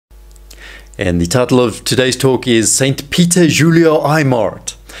And the title of today's talk is Saint Peter Julian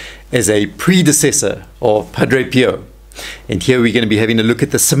Eymard as a predecessor of Padre Pio. And here we're going to be having a look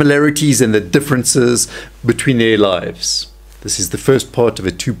at the similarities and the differences between their lives. This is the first part of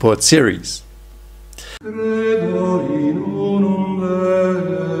a two-part series.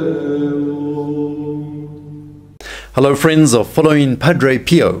 Hello friends of Following Padre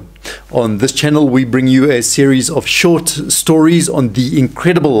Pio. On this channel we bring you a series of short stories on the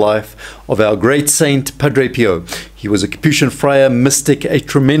incredible life of our great saint Padre Pio. He was a Capuchin friar, mystic, a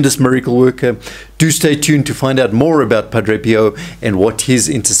tremendous miracle worker. Do stay tuned to find out more about Padre Pio and what his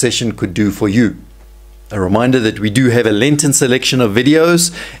intercession could do for you. A reminder that we do have a Lenten selection of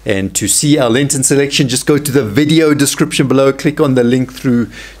videos, and to see our Lenten selection, just go to the video description below, click on the link through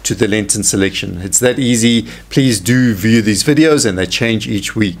to the Lenten selection. It's that easy. Please do view these videos, and they change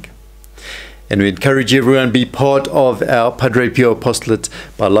each week. And we encourage everyone to be part of our Padre Pio apostolate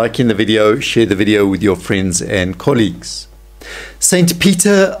by liking the video, share the video with your friends and colleagues. Saint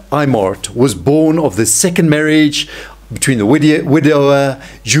Peter Eymard was born of the second marriage between the widower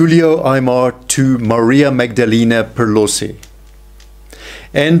Julien Eymard to Marie-Madeleine Pelosi.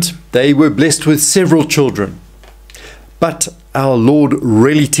 And they were blessed with several children. But our Lord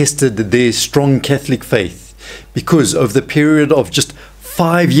really tested their strong Catholic faith, because over the period of just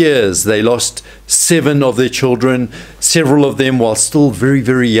 5 years they lost 7 of their children, several of them while still very,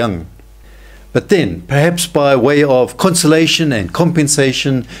 very young. But then, perhaps by way of consolation and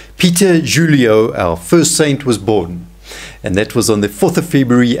compensation, Peter Julian, our first saint, was born. And that was on the 4th of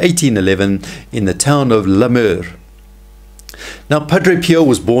February 1811 in the town of Mure. Now Padre Pio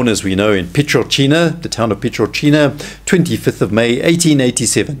was born, as we know, in Pietrelcina, the town of Pietrelcina, 25th of May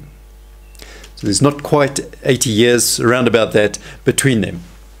 1887. So there's not quite 80 years, around about that, between them.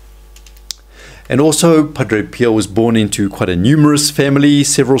 And also Padre Pio was born into quite a numerous family,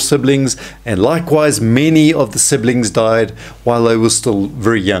 several siblings, and likewise many of the siblings died while they were still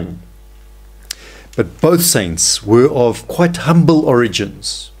very young. But both saints were of quite humble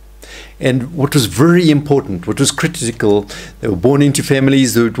origins. And what was very important, what was critical, they were born into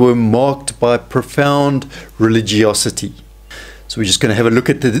families that were marked by profound religiosity. So we're just going to have a look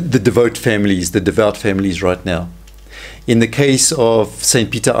at the devout families right now. In the case of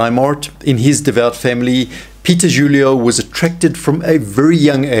Saint Peter Eymard, in his devout family, Peter Julian was attracted from a very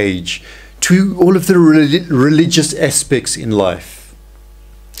young age to all of the religious aspects in life.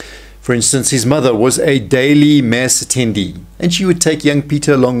 For instance, his mother was a daily mass attendee, and she would take young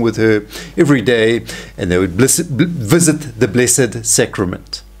Peter along with her every day, and they would visit the Blessed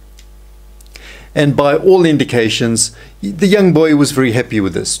Sacrament. And by all indications, the young boy was very happy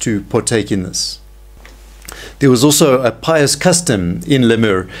with this, to partake in this. There was also a pious custom in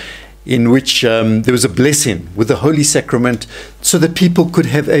Mure in which there was a blessing with the Holy Sacrament so that people could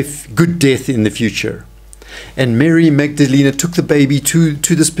have a good death in the future. And Mary Magdalene took the baby to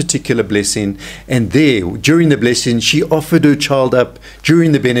this particular blessing, and there, during the blessing, she offered her child up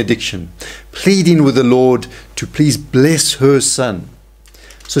during the benediction, pleading with the Lord to please bless her son.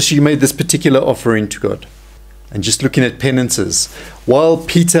 So she made this particular offering to God. And just looking at penances, while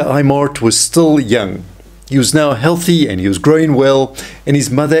Peter Eymard was still young, he was now healthy and he was growing well, and his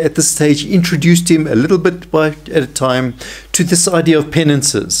mother at this stage introduced him a little bit at a time to this idea of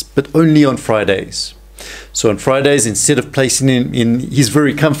penances, but only on Fridays. So on Fridays, instead of placing him in his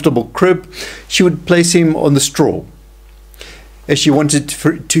very comfortable crib, she would place him on the straw, as she wanted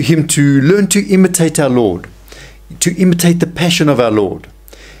him to learn to imitate our Lord, to imitate the passion of our Lord,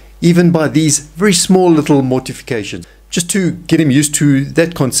 even by these very small little mortifications, just to get him used to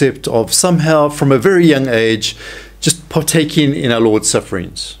that concept of somehow from a very young age just partaking in our Lord's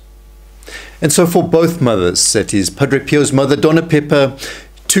sufferings. And so for both mothers, that is Padre Pio's mother Donna Pepper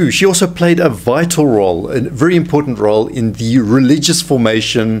too, she also played a vital role, a very important role in the religious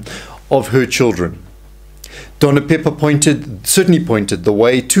formation of her children. Donna Pepper certainly pointed the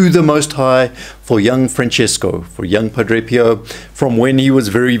way to the Most High for young Francesco, for young Padre Pio, from when he was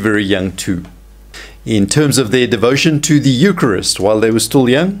very, very young too. In terms of their devotion to the Eucharist while they were still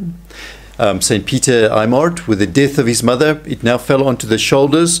young, Saint Peter Eymard, with the death of his mother, it now fell onto the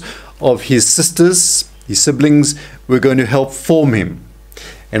shoulders of his sisters, his siblings, who were going to help form him.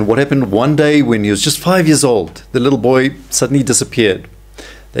 And what happened one day when he was just 5 years old, the little boy suddenly disappeared.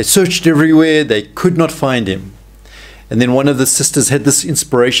 They searched everywhere, they could not find him. And then one of the sisters had this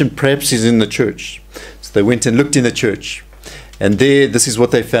inspiration, perhaps he's in the church. So they went and looked in the church. And there, this is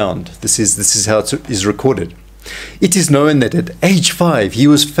what they found. This is how it is recorded. It is known that at age 5, he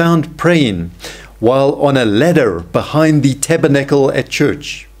was found praying while on a ladder behind the tabernacle at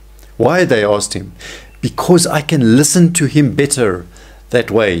church. Why, they asked him. Because I can listen to him better that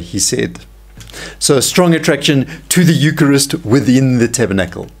way, he said. So a strong attraction to the Eucharist within the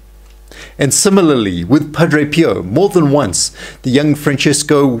tabernacle. And similarly with Padre Pio, more than once, the young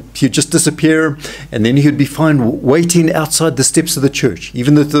Francesco, he'd just disappear, and then he'd be found waiting outside the steps of the church.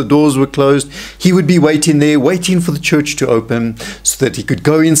 Even though the doors were closed, he would be waiting there, waiting for the church to open so that he could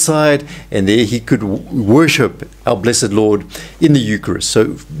go inside, and there he could worship our Blessed Lord in the Eucharist.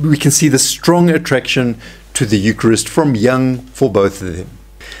 So we can see the strong attraction to the Eucharist from young for both of them.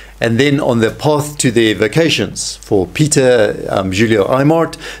 And then on the path to their vocations, for Peter Julian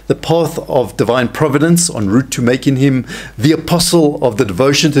Eymard, the path of divine providence en route to making him the apostle of the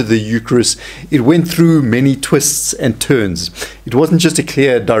devotion to the Eucharist, it went through many twists and turns. It wasn't just a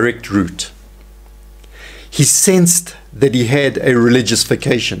clear, direct route. He sensed that he had a religious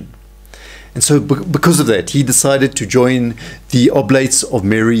vocation. And so because of that, he decided to join the Oblates of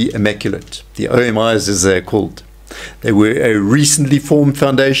Mary Immaculate, the OMIs as they're called. They were a recently formed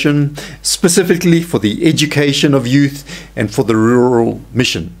foundation specifically for the education of youth and for the rural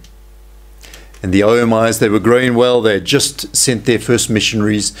mission. And the OMIs, they were growing well. They had just sent their first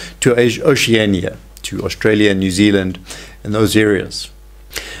missionaries to Oceania, to Australia and New Zealand and those areas.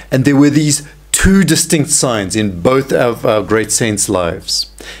 And there were these two distinct signs in both of our great saints'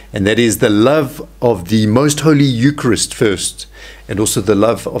 lives, and that is the love of the Most Holy Eucharist first, and also the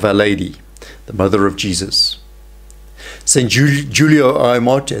love of Our Lady, the Mother of Jesus. St. Julien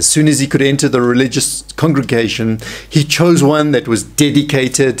Eymard, as soon as he could enter the religious congregation, he chose one that was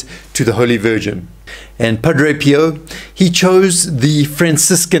dedicated to the Holy Virgin. And Padre Pio, he chose the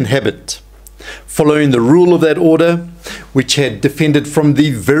Franciscan habit, following the rule of that order, which had defended from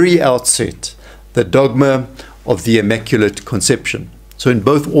the very outset the dogma of the Immaculate Conception. So in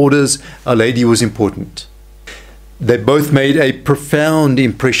both orders, Our Lady was important. They both made a profound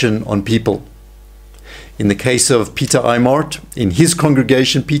impression on people. In the case of Peter Eymard, in his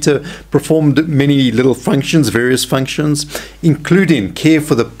congregation, Peter performed many little functions, various functions, including care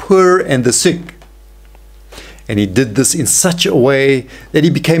for the poor and the sick. And he did this in such a way that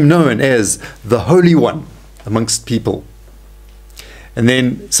he became known as the Holy One amongst people. And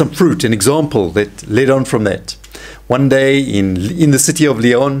then some fruit, an example that led on from that. One day in the city of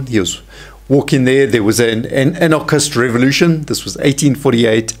Lyon, he was walking there. There was an anarchist revolution. This was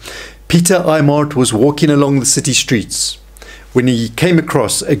 1848. Peter Eymard was walking along the city streets when he came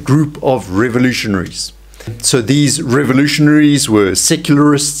across a group of revolutionaries. So these revolutionaries were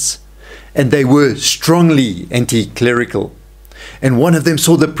secularists, and they were strongly anti-clerical. And one of them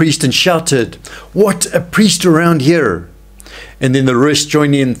saw the priest and shouted, "What a priest around here!" And then the rest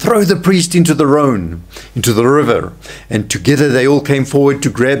joined in, "Throw the priest into the Rhone, into the river." And together they all came forward to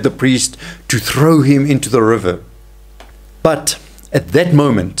grab the priest, to throw him into the river. But at that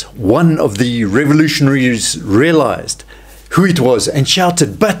moment, one of the revolutionaries realized who it was and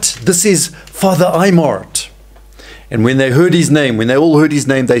shouted, "But this is Father Eymard." And when they heard his name, when they all heard his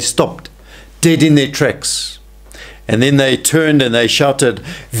name, they stopped dead in their tracks. And then they turned and they shouted,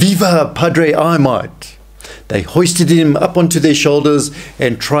 "Viva Padre Eymard!" They hoisted him up onto their shoulders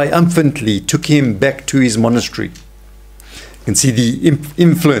and triumphantly took him back to his monastery. You can see the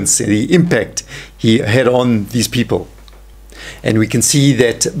influence, the impact he had on these people. And we can see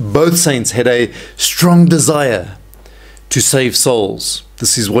that both saints had a strong desire to save souls.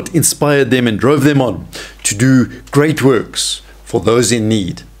 This is what inspired them and drove them on to do great works for those in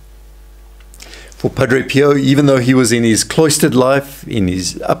need. For Padre Pio, even though he was in his cloistered life,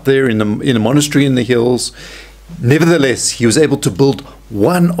 up there in a monastery in the hills, nevertheless he was able to build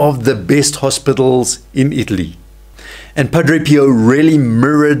one of the best hospitals in Italy. And Padre Pio really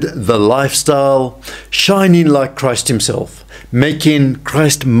mirrored the lifestyle, shining like Christ himself, making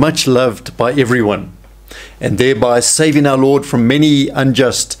Christ much loved by everyone, and thereby saving our Lord from many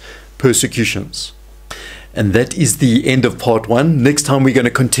unjust persecutions. And that is the end of part one. Next time we're going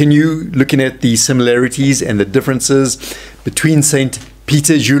to continue looking at the similarities and the differences between Saint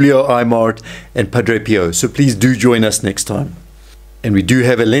Peter Julian Eymard and Padre Pio. So please do join us next time. And we do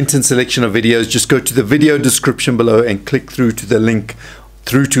have a Lenten selection of videos. Just go to the video description below and click through to the link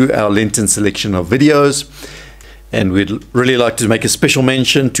through to our Lenten selection of videos. And we'd really like to make a special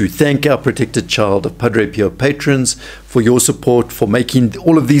mention to thank our protected child of Padre Pio patrons for your support, for making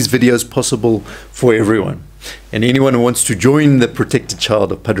all of these videos possible for everyone. And anyone who wants to join the protected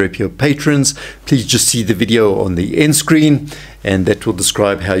child of Padre Pio patrons, please just see the video on the end screen, and that will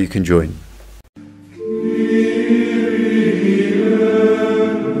describe how you can join.